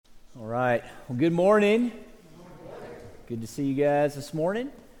Well, good morning. Good to see you guys this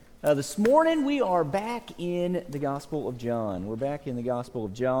morning. This morning we are back in the Gospel of John. We're back in the Gospel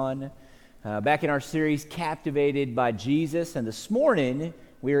of John, back in our series, Captivated by Jesus. And this morning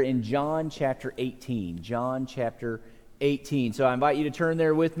we are in John chapter 18. John chapter 18. So I invite you to turn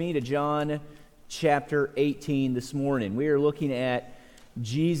there with me to John chapter 18 this morning. We are looking at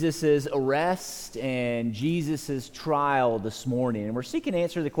Jesus' arrest and Jesus' trial this morning. And we're seeking to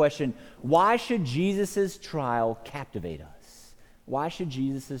answer the question, why should Jesus' trial captivate us? Why should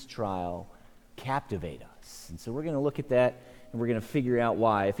Jesus' trial captivate us? And so we're going to look at that and we're going to figure out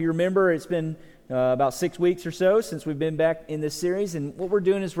why. If you remember, it's been about 6 weeks or so since we've been back in this series. And what we're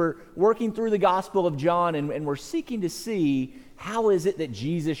doing is we're working through the Gospel of John and we're seeking to see how is it that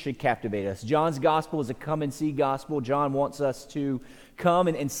Jesus should captivate us. John's Gospel is a come and see gospel. John wants us to come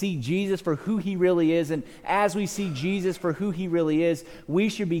and see Jesus for who he really is. And as we see Jesus for who he really is, we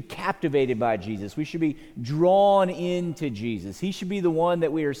should be captivated by Jesus. We should be drawn into Jesus. He should be the one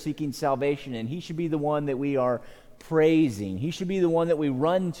that we are seeking salvation in. He should be the one that we are praising. He should be the one that we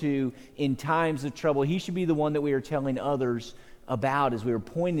run to in times of trouble. He should be the one that we are telling others about as we are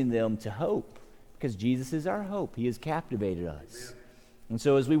pointing them to hope. Because Jesus is our hope. He has captivated us. And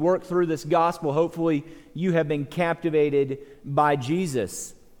so as we work through this gospel, hopefully you have been captivated by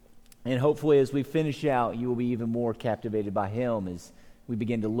Jesus. And hopefully as we finish out, you will be even more captivated by him as we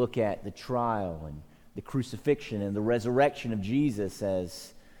begin to look at the trial and the crucifixion and the resurrection of Jesus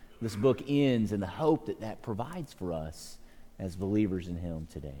as this book ends and the hope that that provides for us as believers in him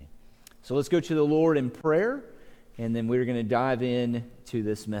today. So let's go to the Lord in prayer, and then we're going to dive in to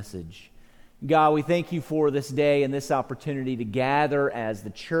this message. God, we thank you for this day and this opportunity to gather as the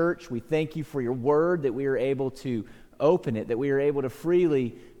church. We thank you for your word, that we are able to open it, that we are able to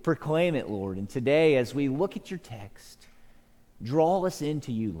freely proclaim it, Lord. And today, as we look at your text, draw us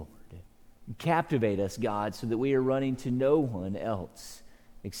into you, Lord. Captivate us, God, so that we are running to no one else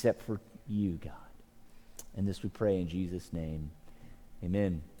except for you, God. And this we pray in Jesus' name.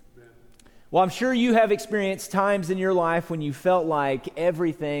 Amen. Well, I'm sure you have experienced times in your life when you felt like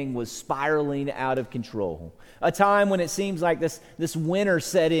everything was spiraling out of control. A time when it seems like this winter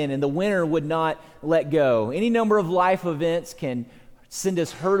set in and the winter would not let go. Any number of life events can send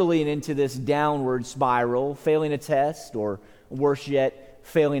us hurtling into this downward spiral, failing a test or worse yet,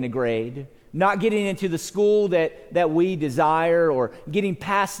 failing a grade. Not getting into the school that we desire or getting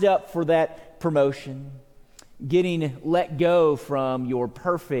passed up for that promotion. Getting let go from your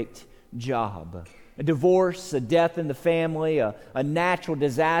perfect job, a divorce, a death in the family, a natural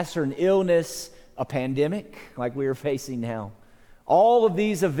disaster, an illness, a pandemic like we are facing now. All of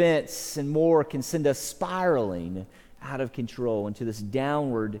these events and more can send us spiraling out of control into this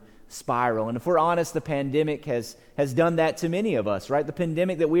downward spiral. And if we're honest, the pandemic has done that to many of us, right? The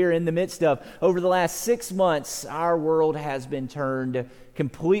pandemic that we are in the midst of. Over the last 6 months, our world has been turned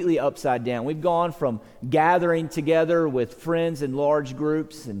completely upside down. We've gone from gathering together with friends in large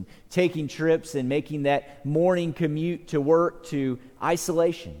groups and taking trips and making that morning commute to work to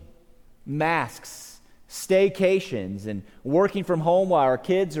isolation, masks, staycations, and working from home while our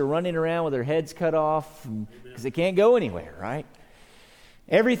kids are running around with their heads cut off because they can't go anywhere, right?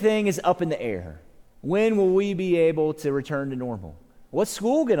 Everything is up in the air. When will we be able to return to normal? What's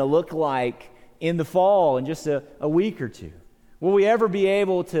school going to look like in the fall in just a week or two? Will we ever be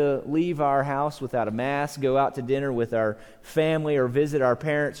able to leave our house without a mask, go out to dinner with our family, or visit our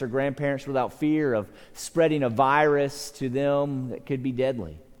parents or grandparents without fear of spreading a virus to them that could be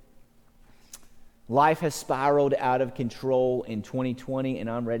deadly? Life has spiraled out of control in 2020, and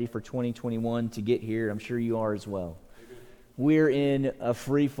I'm ready for 2021 to get here. I'm sure you are as well. We're in a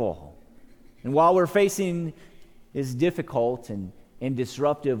free fall. And while we're facing is difficult and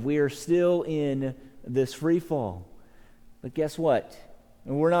disruptive, we are still in this free fall. But guess what?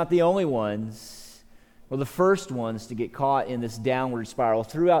 We're not the only ones. We're the first ones to get caught in this downward spiral.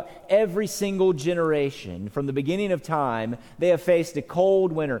 Throughout every single generation, from the beginning of time, they have faced a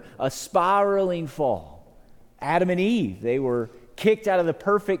cold winter, a spiraling fall. Adam and Eve, they were kicked out of the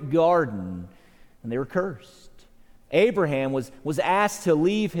perfect garden, and they were cursed. Abraham was asked to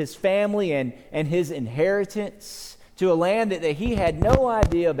leave his family and his inheritance to a land that he had no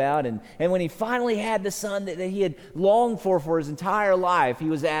idea about. And when he finally had the son that he had longed for his entire life, he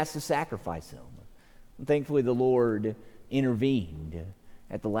was asked to sacrifice him. And thankfully, the Lord intervened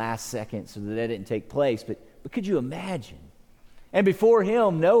at the last second so that didn't take place. But could you imagine? And before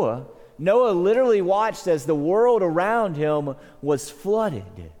him, Noah literally watched as the world around him was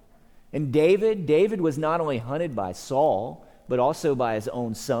flooded. And David was not only hunted by Saul, but also by his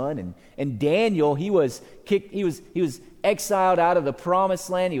own son. And Daniel, he was exiled out of the promised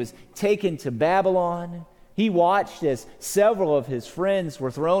land. He was taken to Babylon. He watched as several of his friends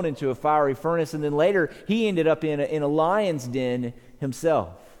were thrown into a fiery furnace, and then later he ended up in a lion's den himself.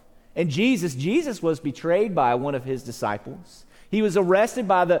 And Jesus was betrayed by one of his disciples. He was arrested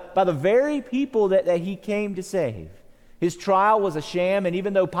by the very people that he came to save. His trial was a sham, and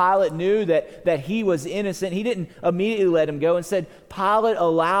even though Pilate knew that he was innocent, he didn't immediately let him go. Instead, Pilate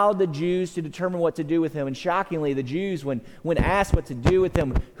allowed the Jews to determine what to do with him. And shockingly, the Jews, when asked what to do with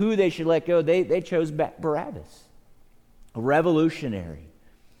him, who they should let go, they chose Barabbas, a revolutionary,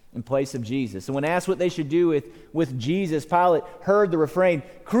 in place of Jesus. And when asked what they should do with Jesus, Pilate heard the refrain,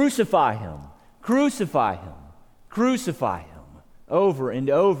 "Crucify him, crucify him, crucify him," over and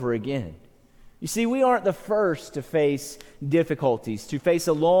over again. You see, we aren't the first to face difficulties, to face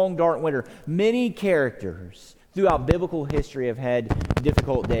a long, dark winter. Many characters throughout biblical history have had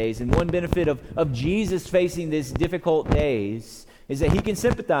difficult days. And one benefit of Jesus facing these difficult days is that he can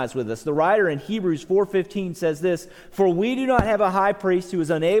sympathize with us. The writer in Hebrews 4:15 says this, "For we do not have a high priest who is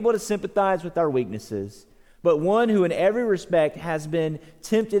unable to sympathize with our weaknesses, but one who in every respect has been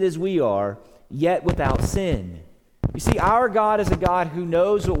tempted as we are, yet without sin." You see, our God is a God who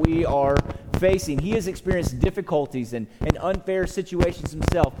knows what we are facing. He has experienced difficulties and unfair situations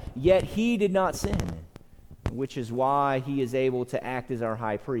himself, yet he did not sin, which is why he is able to act as our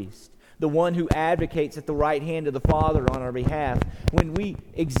high priest, the one who advocates at the right hand of the Father on our behalf. When we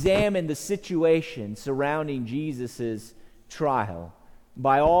examine the situation surrounding Jesus' trial,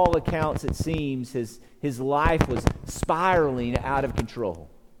 by all accounts it seems his life was spiraling out of control.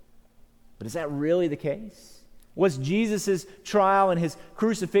 But is that really the case? Was Jesus' trial and his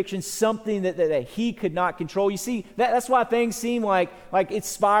crucifixion something that he could not control? You see, that's why things seem like it's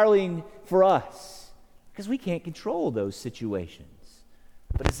spiraling for us, because we can't control those situations.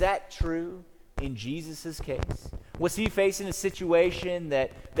 But is that true in Jesus' case? Was he facing a situation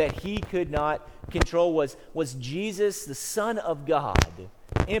that he could not control? Was Jesus, the Son of God,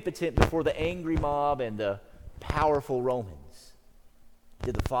 impotent before the angry mob and the powerful Romans?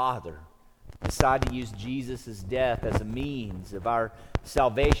 Did the Father decide to use Jesus' death as a means of our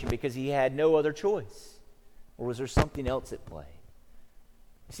salvation because he had no other choice? Or was there something else at play?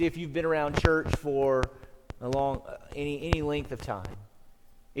 See, if you've been around church for any length of time,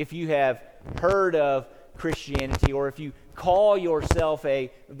 if you have heard of Christianity, or if you call yourself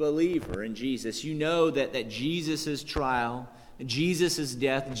a believer in Jesus, you know that Jesus' trial, Jesus'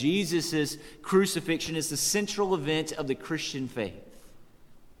 death, Jesus' crucifixion is the central event of the Christian faith.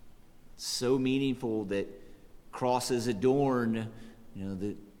 So meaningful that crosses adorn,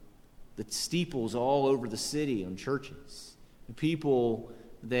 the steeples all over the city on churches. People,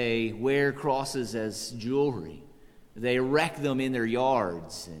 they wear crosses as jewelry. They erect them in their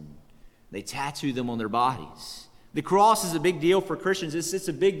yards and they tattoo them on their bodies. The cross is a big deal for Christians. It's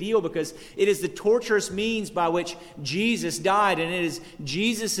a big deal because it is the torturous means by which Jesus died, and it is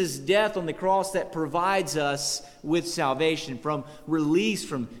Jesus' death on the cross that provides us with salvation, from release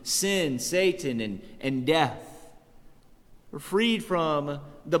from sin, Satan, and death. We're freed from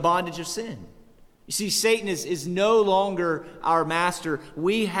the bondage of sin. You see, Satan is no longer our master.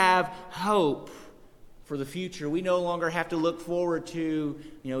 We have hope for the future. We no longer have to look forward to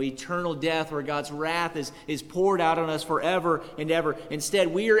eternal death where God's wrath is poured out on us forever and ever. Instead,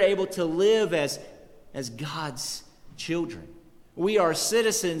 we are able to live as God's children. We are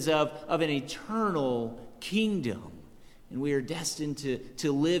citizens of an eternal kingdom, and we are destined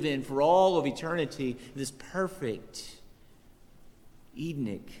to live in for all of eternity this perfect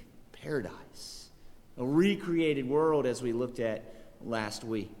Edenic paradise, a recreated world as we looked at last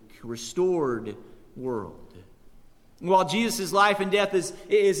week, restored world. While Jesus' life and death is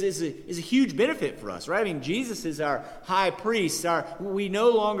a huge benefit for us, right? I mean, Jesus is our high priest. We no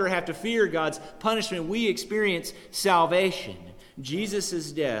longer have to fear God's punishment. We experience salvation.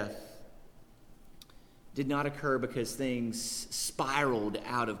 Jesus' death did not occur because things spiraled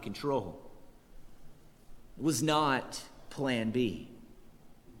out of control. It was not plan B.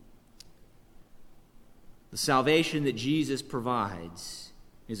 The salvation that Jesus provides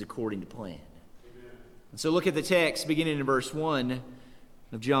is according to plan. And so look at the text beginning in verse 1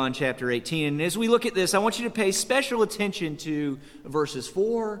 of John chapter 18. And as we look at this, I want you to pay special attention to verses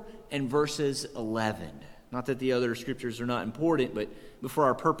 4 and verses 11. Not that the other scriptures are not important, but for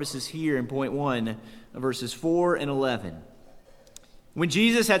our purposes here in point 1, verses 4 and 11. When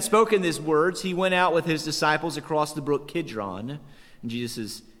Jesus had spoken these words, he went out with his disciples across the brook Kidron.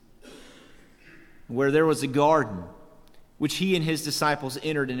 And where there was a garden. which he and his disciples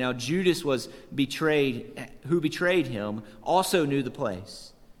entered, and now Judas was betrayed, who betrayed him, also knew the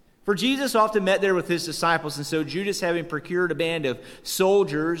place. For Jesus often met there with his disciples, and so Judas, having procured a band of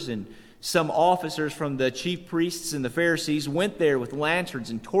soldiers and some officers from the chief priests and the Pharisees, went there with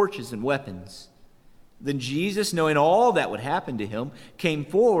lanterns and torches and weapons. Then Jesus, knowing all that would happen to him, came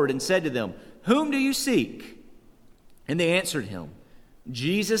forward and said to them, "Whom do you seek?" And they answered him,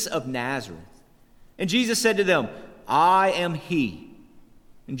 "Jesus of Nazareth." And Jesus said to them, "I am he."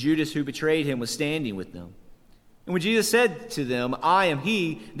 And Judas, who betrayed him, was standing with them. And when Jesus said to them, "I am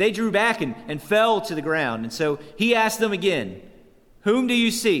he," they drew back and fell to the ground. And so he asked them again, "Whom do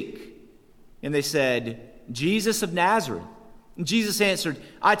you seek?" And they said, "Jesus of Nazareth." And Jesus answered,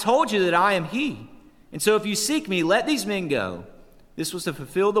 "I told you that I am he. And so if you seek me, let these men go." This was to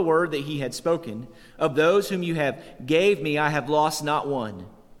fulfill the word that he had spoken. "Of those whom you have gave me, I have lost not one."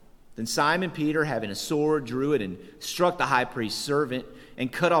 Then Simon Peter, having a sword, drew it and struck the high priest's servant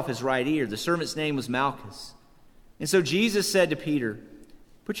and cut off his right ear. The servant's name was Malchus. And so Jesus said to Peter,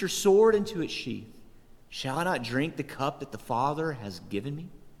 "Put your sword into its sheath. Shall I not drink the cup that the Father has given me?"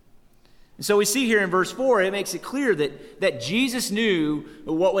 And so we see here in verse 4, it makes it clear that Jesus knew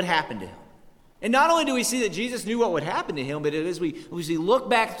what would happen to him. And not only do we see that Jesus knew what would happen to him, but as we look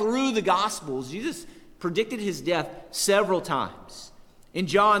back through the Gospels, Jesus predicted his death several times. In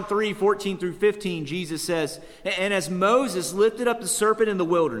John 3:14 through 15, Jesus says, "And as Moses lifted up the serpent in the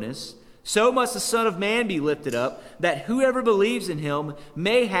wilderness, so must the Son of Man be lifted up, that whoever believes in him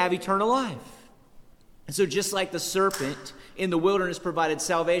may have eternal life." And so just like the serpent in the wilderness provided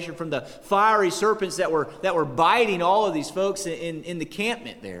salvation from the fiery serpents that were biting all of these folks in the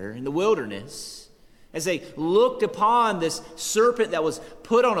campment there in the wilderness, as they looked upon this serpent that was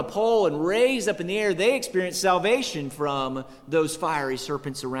put on a pole and raised up in the air, they experienced salvation from those fiery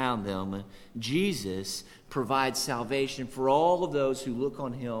serpents around them. Jesus provides salvation for all of those who look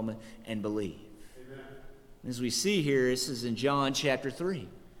on him and believe. Amen. As we see here, this is in John chapter 3.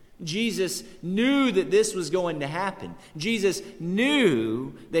 Jesus knew that this was going to happen. Jesus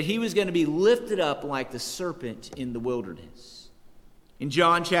knew that he was going to be lifted up like the serpent in the wilderness. In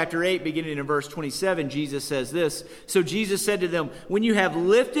John chapter 8, beginning in verse 27, Jesus says this, "So Jesus said to them, 'When you have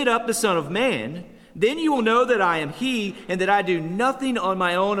lifted up the Son of Man, then you will know that I am he, and that I do nothing on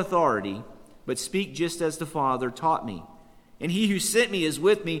my own authority, but speak just as the Father taught me. And he who sent me is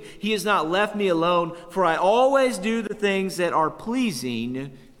with me. He has not left me alone, for I always do the things that are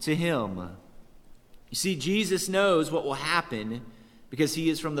pleasing to him.'" You see, Jesus knows what will happen because he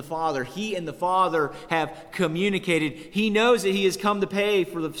is from the Father. He and the Father have communicated. He knows that he has come to pay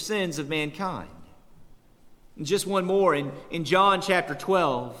for the sins of mankind. And just one more in John chapter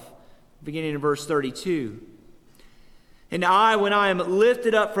 12, beginning in verse 32. "And I, when I am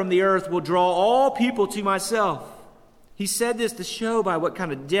lifted up from the earth, will draw all people to myself." He said this to show by what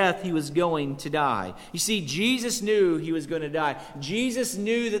kind of death he was going to die. You see, Jesus knew he was going to die. Jesus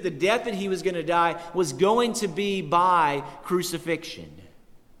knew that the death that he was going to die was going to be by crucifixion.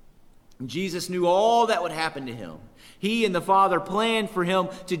 And Jesus knew all that would happen to him. He and the Father planned for him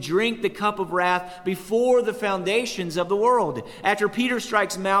to drink the cup of wrath before the foundations of the world. After Peter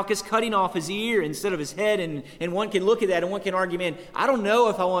strikes Malchus, cutting off his ear instead of his head, and one can look at that and one can argue, man, I don't know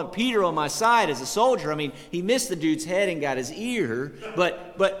if I want Peter on my side as a soldier. I mean, he missed the dude's head and got his ear,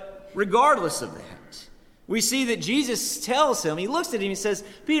 but regardless of that, we see that Jesus tells him, he looks at him, he says,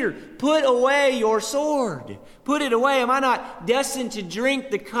 "Peter, put away your sword. Put it away. Am I not destined to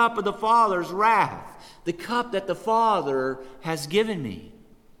drink the cup of the Father's wrath? The cup that the Father has given me."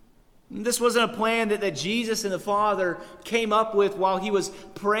 And this wasn't a plan that Jesus and the Father came up with while he was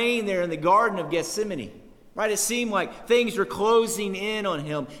praying there in the Garden of Gethsemane. Right? It seemed like things were closing in on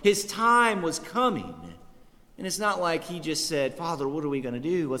him. His time was coming. And it's not like he just said, "Father, what are we going to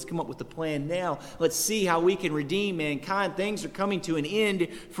do? Let's come up with a plan now. Let's see how we can redeem mankind. Things are coming to an end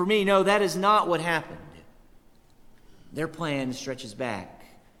for me." No, that is not what happened. Their plan stretches back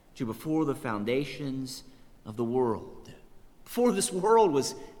to before the foundations of the world. Before this world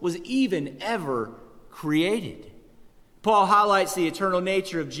was even ever created. Paul highlights the eternal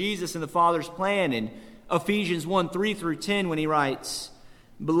nature of Jesus and the Father's plan in Ephesians 1:3 through 10 when he writes,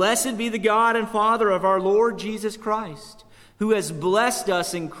 "Blessed be the God and Father of our Lord Jesus Christ, who has blessed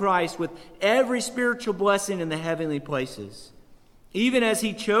us in Christ with every spiritual blessing in the heavenly places, even as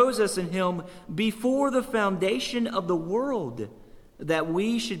he chose us in him before the foundation of the world, that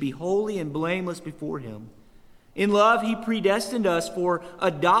we should be holy and blameless before him. In love, he predestined us for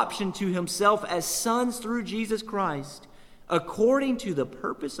adoption to himself as sons through Jesus Christ, according to the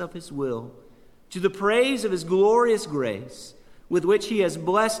purpose of his will, to the praise of his glorious grace, with which he has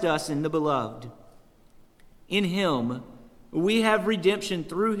blessed us in the Beloved. In him We have redemption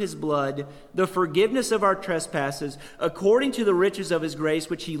through his blood, the forgiveness of our trespasses, according to the riches of his grace,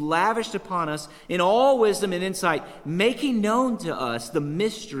 which he lavished upon us in all wisdom and insight, making known to us the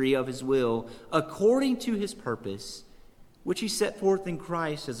mystery of his will, according to his purpose, which he set forth in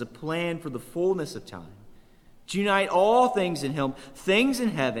Christ as a plan for the fullness of time, to unite all things in him, things in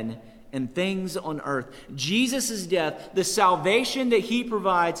heaven and things on earth. Jesus' death, the salvation that he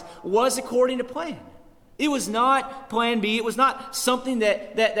provides, was according to plan. It was not plan B. It was not something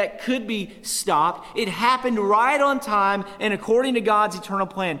that could be stopped. It happened right on time and according to God's eternal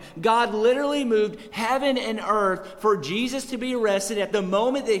plan. God literally moved heaven and earth for Jesus to be arrested at the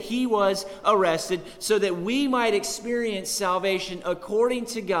moment that he was arrested so that we might experience salvation according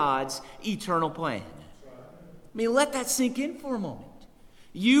to God's eternal plan. I mean, let that sink in for a moment.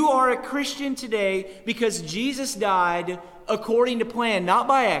 You are a Christian today because Jesus died according to plan, not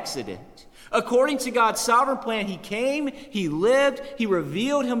by accident. According to God's sovereign plan, he came, he lived, he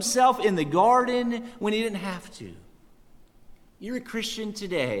revealed himself in the garden when he didn't have to. You're a Christian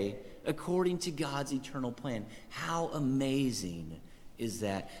today according to God's eternal plan. How amazing is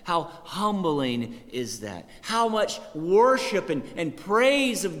that? How humbling is that? How much worship and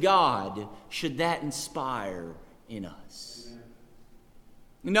praise of God should that inspire in us?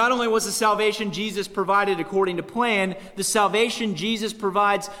 Not only was the salvation Jesus provided according to plan, the salvation Jesus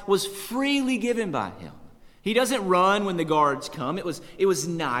provides was freely given by him. He doesn't run when the guards come. It was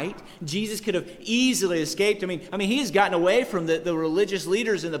night. Jesus could have easily escaped. I mean, he has gotten away from the religious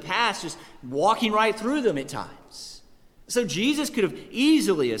leaders in the past, just walking right through them at times. So Jesus could have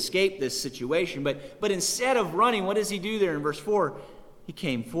easily escaped this situation, but instead of running, what does he do there in verse 4? He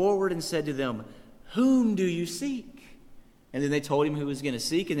came forward and said to them, "Whom do you seek?" And then they told him who he was going to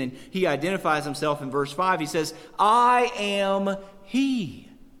seek. And then he identifies himself in verse 5. He says, "I am he."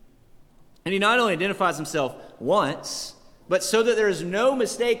 And he not only identifies himself once, but so that there is no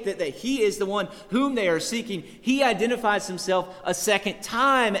mistake that he is the one whom they are seeking, he identifies himself a second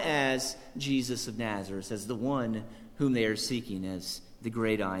time as Jesus of Nazareth, as the one whom they are seeking, as the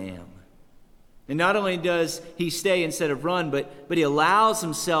great I am. And not only does he stay instead of run, but he allows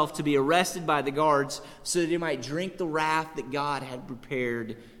himself to be arrested by the guards so that he might drink the wrath that God had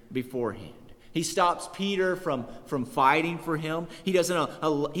prepared beforehand. He stops Peter from fighting for him. He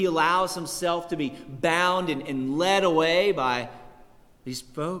allows himself to be bound and led away by these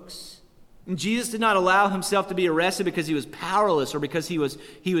folks. And Jesus did not allow himself to be arrested because he was powerless or because he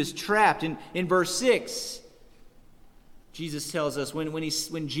was trapped. In verse 6, Jesus tells us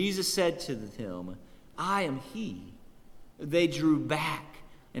when Jesus said to him, "I am he," they drew back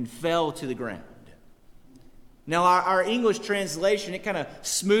and fell to the ground. Now our English translation, it kind of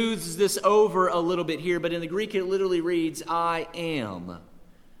smooths this over a little bit here, but in the Greek it literally reads, "I am."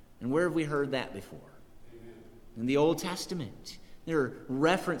 And where have we heard that before? In the Old Testament. There are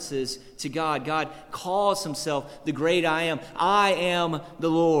references to God. God calls himself the great I am. I am the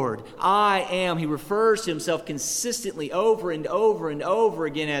Lord. I am. He refers to himself consistently over and over and over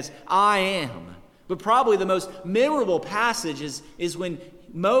again as I am. But probably the most memorable passage is when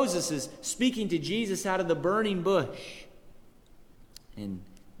Moses is speaking to Jesus out of the burning bush. And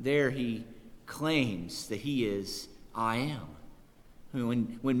there he claims that he is I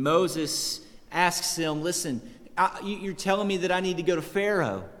am. When Moses asks him, "Listen, you're telling me that I need to go to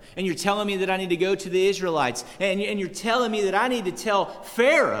Pharaoh, and you're telling me that I need to go to the Israelites, and you're telling me that I need to tell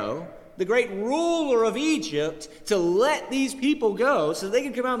Pharaoh, the great ruler of Egypt, to let these people go so they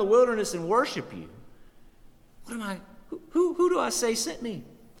can come out in the wilderness and worship you. Who do I say sent me?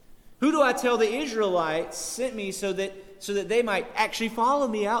 Who do I tell the Israelites sent me so that they might actually follow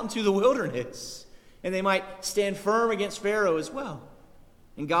me out into the wilderness, and they might stand firm against Pharaoh as well?"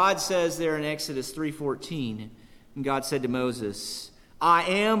 And God says there in Exodus 3:14, and God said to Moses, "I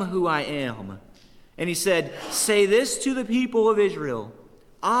am who I am." And he said, "Say this to the people of Israel,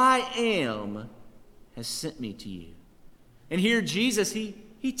 I am has sent me to you." And here Jesus,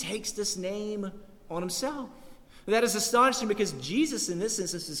 he takes this name on himself. That is astonishing because Jesus in this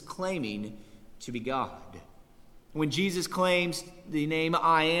instance is claiming to be God. When Jesus claims the name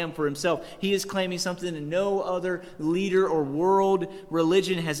I am for himself, he is claiming something that no other leader or world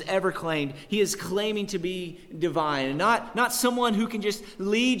religion has ever claimed. He is claiming to be divine, and not someone who can just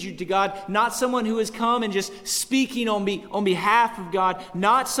lead you to God, not someone who has come and just speaking on behalf of God,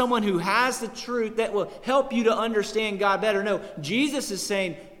 not someone who has the truth that will help you to understand God better. No, Jesus is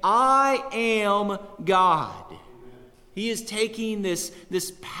saying, I am God. He is taking this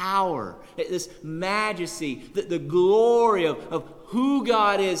power, this majesty, the glory of who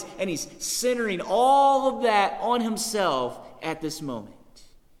God is, and he's centering all of that on himself at this moment.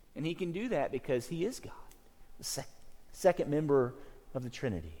 And he can do that because he is God. The second member of the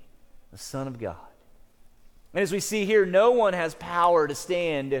Trinity, the Son of God. And as we see here, no one has power to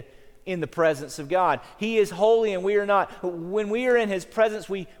stand in the presence of God. He is holy and we are not. When we are in His presence,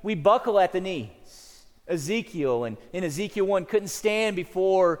 we buckle at the knees. Ezekiel and in Ezekiel 1 couldn't stand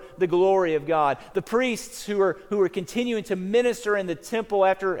before the glory of God. The priests who were continuing to minister in the temple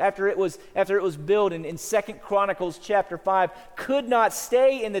after it was built in 2 Chronicles chapter 5 could not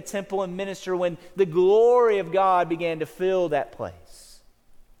stay in the temple and minister when the glory of God began to fill that place.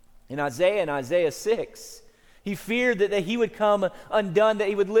 In Isaiah 6, he feared that he would come undone, that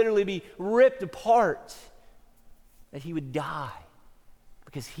he would literally be ripped apart, that he would die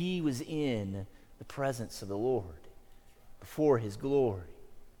because he was in the presence of the Lord, before His glory.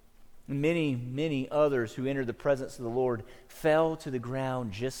 And many, many others who entered the presence of the Lord fell to the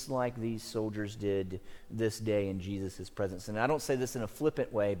ground just like these soldiers did this day in Jesus' presence. And I don't say this in a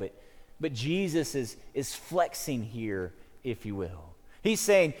flippant way, but Jesus is flexing here, if you will. He's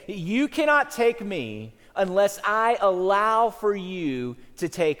saying, you cannot take me unless I allow for you to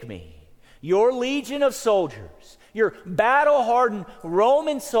take me. Your legion of soldiers, your battle-hardened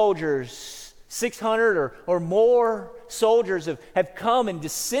Roman soldiers, 600 or more soldiers have come and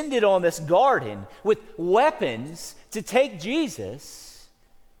descended on this garden with weapons to take Jesus.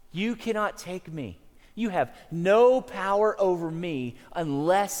 You cannot take me. You have no power over me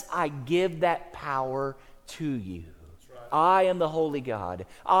unless I give that power to you. I am the holy God.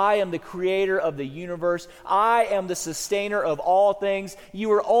 I am the creator of the universe. I am the sustainer of all things.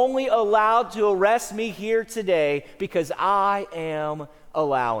 You are only allowed to arrest me here today because I am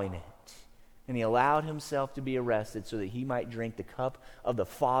allowing it. And He allowed Himself to be arrested so that He might drink the cup of the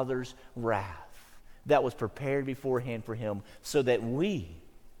Father's wrath that was prepared beforehand for Him so that we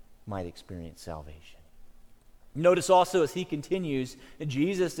might experience salvation. Notice also as He continues,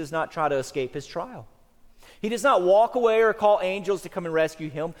 Jesus does not try to escape His trial. He does not walk away or call angels to come and rescue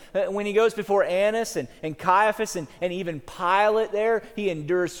Him. When He goes before Annas and Caiaphas and even Pilate there, He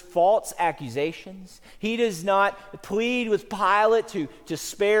endures false accusations. He does not plead with Pilate to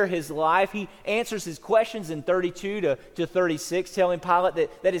spare his life. He answers his questions in 32 to 36, telling Pilate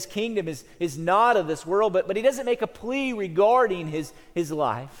that his kingdom is not of this world, but He doesn't make a plea regarding his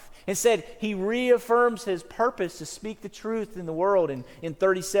life. Instead, He reaffirms His purpose to speak the truth in the world in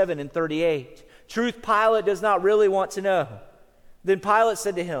 37 and 38. Truth Pilate does not really want to know. Then Pilate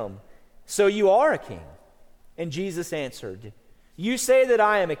said to him, "So you are a king?" And Jesus answered, "You say that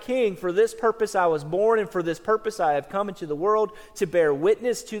I am a king. For this purpose I was born, and for this purpose I have come into the world, to bear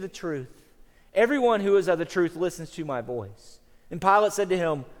witness to the truth. Everyone who is of the truth listens to my voice." And Pilate said to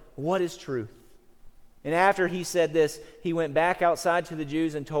him, "What is truth?" And after he said this, he went back outside to the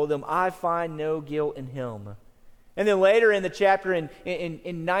Jews and told them, "I find no guilt in him." And then later in the chapter,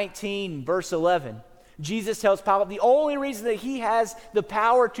 in 19, verse 11, Jesus tells Pilate the only reason that he has the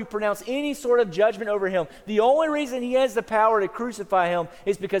power to pronounce any sort of judgment over him, the only reason he has the power to crucify him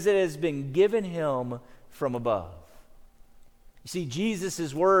is because it has been given him from above. You see,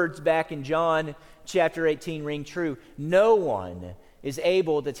 Jesus' words back in John chapter 18 ring true. No one is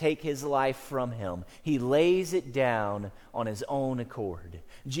able to take his life from him. He lays it down on his own accord.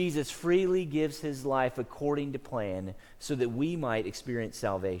 Jesus freely gives his life according to plan so that we might experience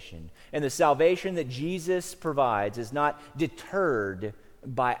salvation. And the salvation that Jesus provides is not deterred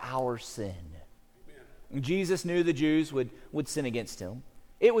by our sin. Amen. Jesus knew the Jews would sin against him.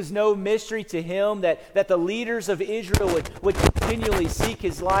 It was no mystery to him that the leaders of Israel would continually seek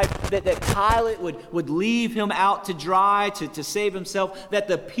his life, that Pilate would leave him out to dry to save himself, that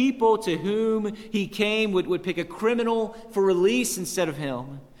the people to whom he came would pick a criminal for release instead of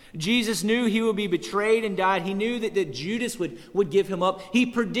him. Jesus knew he would be betrayed and died. He knew that Judas would give him up. He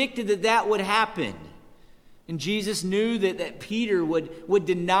predicted that would happen. And Jesus knew that Peter would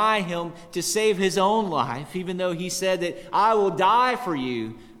deny him to save his own life, even though he said that I will die for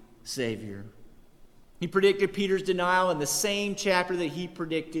you, Savior. He predicted Peter's denial in the same chapter that he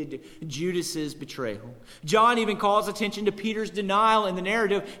predicted Judas's betrayal. John even calls attention to Peter's denial in the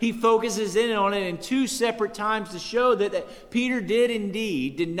narrative. He focuses in on it in two separate times to show that Peter did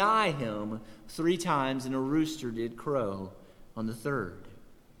indeed deny him 3 times, and a rooster did crow on the third.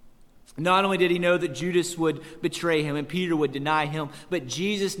 Not only did he know that Judas would betray him and Peter would deny him, but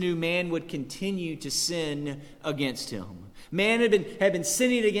Jesus knew man would continue to sin against him. Man had been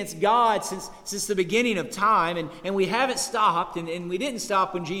sinning against God since the beginning of time, and we haven't stopped, and we didn't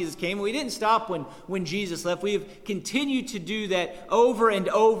stop when Jesus came, and we didn't stop when Jesus left. We have continued to do that over and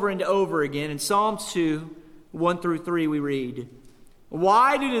over and over again. In Psalms 2, 1 through 3, we read,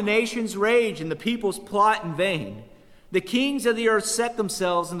 "Why do the nations rage and the peoples plot in vain? The kings of the earth set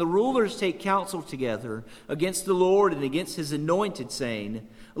themselves, and the rulers take counsel together against the Lord and against his anointed, saying,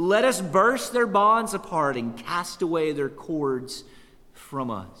 let us burst their bonds apart and cast away their cords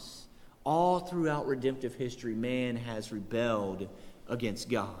from us. All throughout redemptive history, man has rebelled against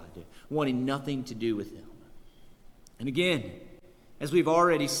God, wanting nothing to do with him. And again, as we've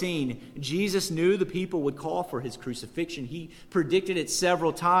already seen, Jesus knew the people would call for his crucifixion. He predicted it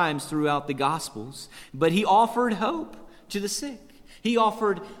several times throughout the Gospels, but he offered hope to the sick. He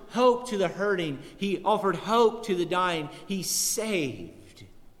offered hope to the hurting. He offered hope to the dying. He saved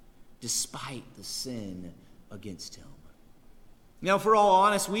despite the sin against him. Now, for all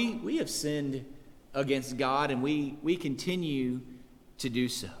honest, we have sinned against God, and we continue to do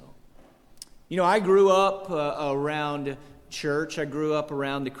so. You know, I grew up around church. I grew up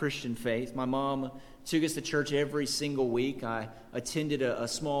around the Christian faith. My mom took us to church every single week. I attended a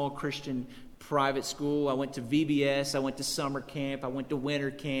small Christian private school. I went to VBS. I went to summer camp. I went to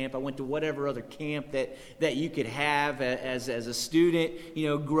winter camp. I went to whatever other camp that you could have as a student, you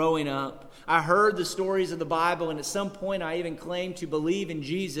know, growing up. I heard the stories of the Bible, and at some point I even claimed to believe in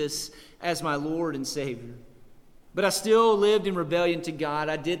Jesus as my Lord and Savior. But I still lived in rebellion to God.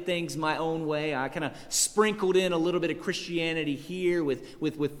 I did things my own way. I kind of sprinkled in a little bit of Christianity here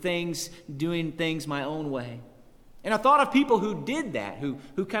with things, doing things my own way. And I thought of people who did that,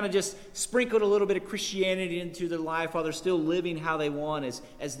 who kind of just sprinkled a little bit of Christianity into their life while they're still living how they want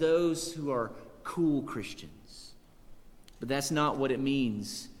as those who are cool Christians. But that's not what it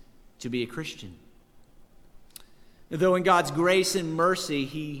means to be a Christian. Though in God's grace and mercy,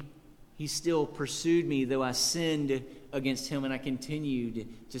 He still pursued me, though I sinned against Him, and I continued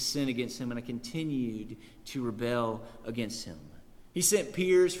to sin against Him, and I continued to rebel against Him. He sent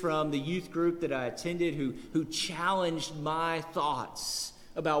peers from the youth group that I attended who challenged my thoughts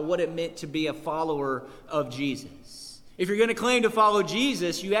about what it meant to be a follower of Jesus. If you're going to claim to follow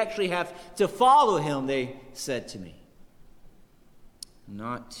Jesus, you actually have to follow Him, they said to me.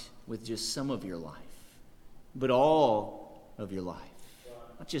 Not with just some of your life, but all of your life.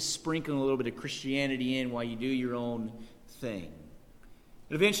 Not just sprinkling a little bit of Christianity in while you do your own thing.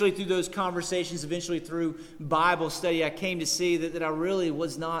 And eventually through those conversations, eventually through Bible study, I came to see that I really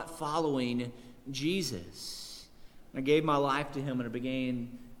was not following Jesus. I gave my life to Him, and I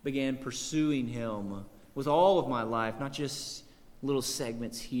began pursuing Him with all of my life, not just little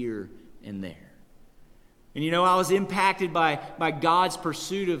segments here and there. And you know, I was impacted by God's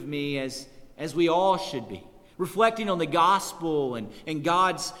pursuit of me as we all should be. Reflecting on the gospel and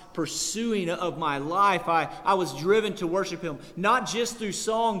God's pursuing of my life, I was driven to worship Him, not just through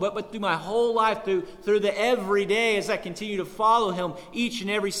song, but through my whole life, through the everyday as I continue to follow Him each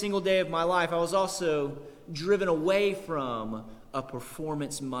and every single day of my life. I was also driven away from a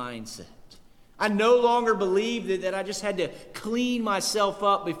performance mindset. I no longer believed that I just had to clean myself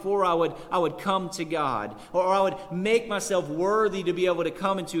up before I would come to God, or I would make myself worthy to be able to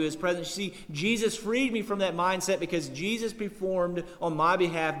come into His presence. See, Jesus freed me from that mindset because Jesus performed on my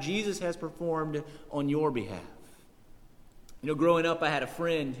behalf. Jesus has performed on your behalf. You know, growing up, I had a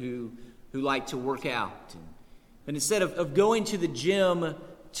friend who liked to work out, and instead of going to the gym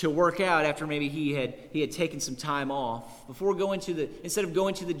to work out after maybe he had taken some time off, instead of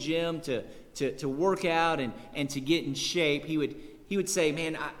going to the gym to work out and to get in shape, he would say,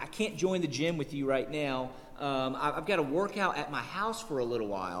 man, I can't join the gym with you right now. I've got to work out at my house for a little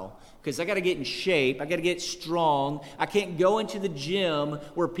while because I got to get in shape. I got to get strong. I can't go into the gym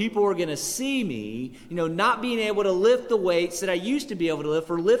where people are going to see me, not being able to lift the weights that I used to be able to lift,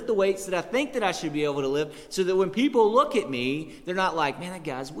 or lift the weights that I think that I should be able to lift, so that when people look at me, they're not like, man, that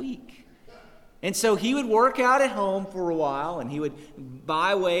guy's weak. And so he would work out at home for a while, and he would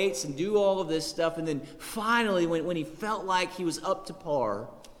buy weights and do all of this stuff. And then finally, when he felt like he was up to par,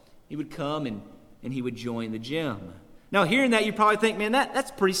 he would come and he would join the gym. Now, hearing that, you probably think, man,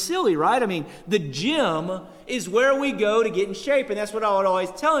 that's pretty silly, right? I mean, the gym is where we go to get in shape. And that's what I would always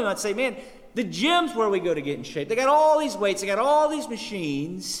tell him. I'd say, man, the gym's where we go to get in shape. They got all these weights. They got all these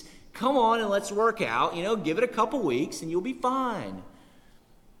machines. Come on and let's work out. Give it a couple weeks and you'll be fine.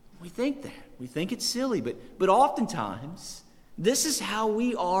 We think that. We think it's silly, but oftentimes, this is how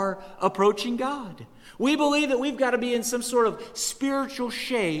we are approaching God. We believe that we've got to be in some sort of spiritual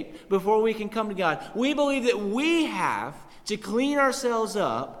shape before we can come to God. We believe that we have to clean ourselves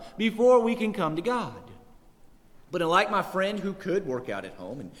up before we can come to God. But unlike my friend who could work out at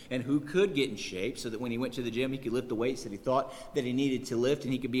home and who could get in shape so that when he went to the gym, he could lift the weights that he thought that he needed to lift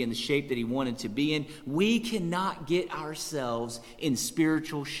and he could be in the shape that he wanted to be in, we cannot get ourselves in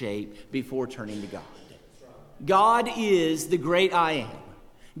spiritual shape before turning to God. God is the great I am.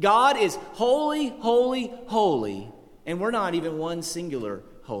 God is holy, holy, holy, And we're not even one singular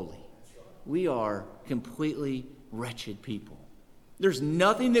holy. We are completely wretched people. There's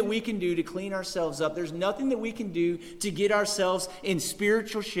nothing that we can do to clean ourselves up. There's nothing that we can do to get ourselves in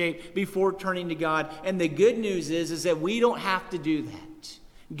spiritual shape before turning to God. And the good news is that we don't have to do that.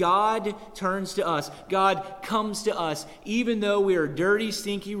 God turns to us. God comes to us, even though we are dirty,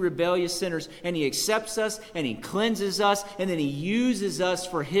 stinky, rebellious sinners. And He accepts us, and He cleanses us, and then He uses us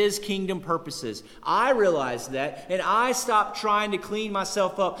for His kingdom purposes. I realized that, and I stopped trying to clean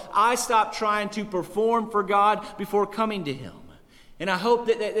myself up. I stopped trying to perform for God before coming to Him. And I hope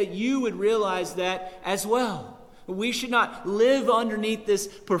that you would realize that as well. We should not live underneath this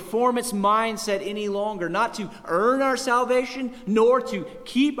performance mindset any longer, not to earn our salvation, nor to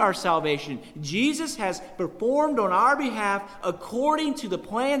keep our salvation. Jesus has performed on our behalf according to the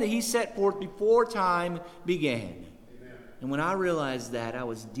plan that He set forth before time began. Amen. And when I realized that, I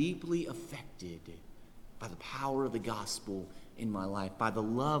was deeply affected by the power of the gospel in my life, by the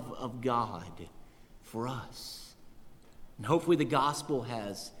love of God for us. And hopefully the gospel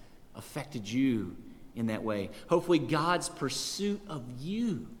has affected you in that way. Hopefully God's pursuit of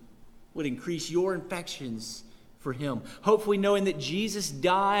you would increase your affections for Him. Hopefully knowing that Jesus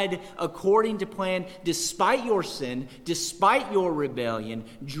died according to plan despite your sin, despite your rebellion,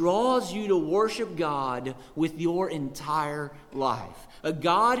 draws you to worship God with your entire life. A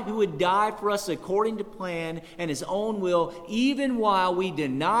God who would die for us according to plan and His own will, even while we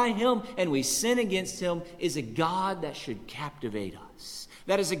deny Him and we sin against Him, is a God that should captivate us.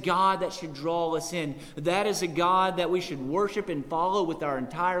 That is a God that should draw us in. That is a God that we should worship and follow with our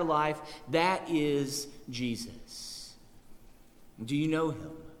entire life. That is Jesus. Do you know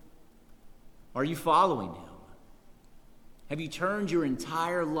Him? Are you following Him? Have you turned your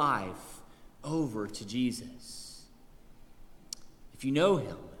entire life over to Jesus? If you know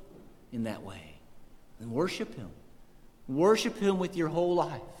Him in that way, then worship Him. Worship Him with your whole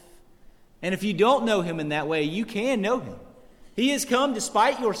life. And if you don't know Him in that way, you can know Him. He has come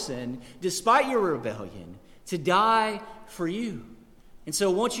despite your sin, despite your rebellion, to die for you. And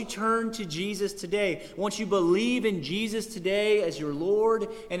so once you turn to Jesus today, once you believe in Jesus today as your Lord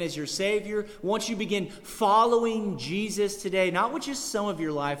and as your Savior, once you begin following Jesus today, not with just some of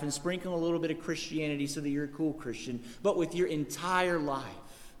your life and sprinkling a little bit of Christianity so that you're a cool Christian, but with your entire life,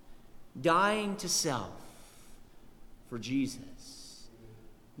 dying to self for Jesus.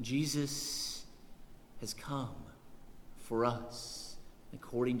 Jesus has come for us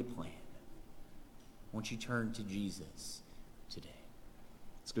according to plan. Won't you turn to Jesus today?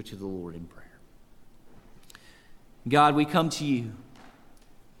 Let's go to the Lord in prayer. God, we come to you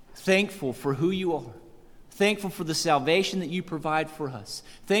thankful for who you are, thankful for the salvation that you provide for us,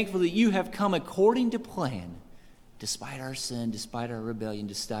 thankful that you have come according to plan, despite our sin, despite our rebellion,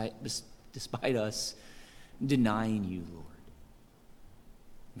 despite us denying you, Lord.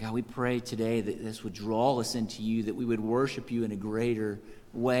 God, we pray today that this would draw us into you, that we would worship you in a greater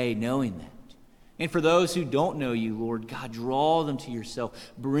way, knowing that. And for those who don't know you, Lord, God, draw them to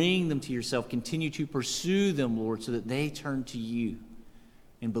yourself. Bring them to yourself. Continue to pursue them, Lord, so that they turn to you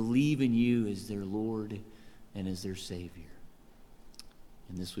and believe in you as their Lord and as their Savior.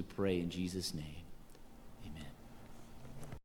 And this we pray in Jesus' name.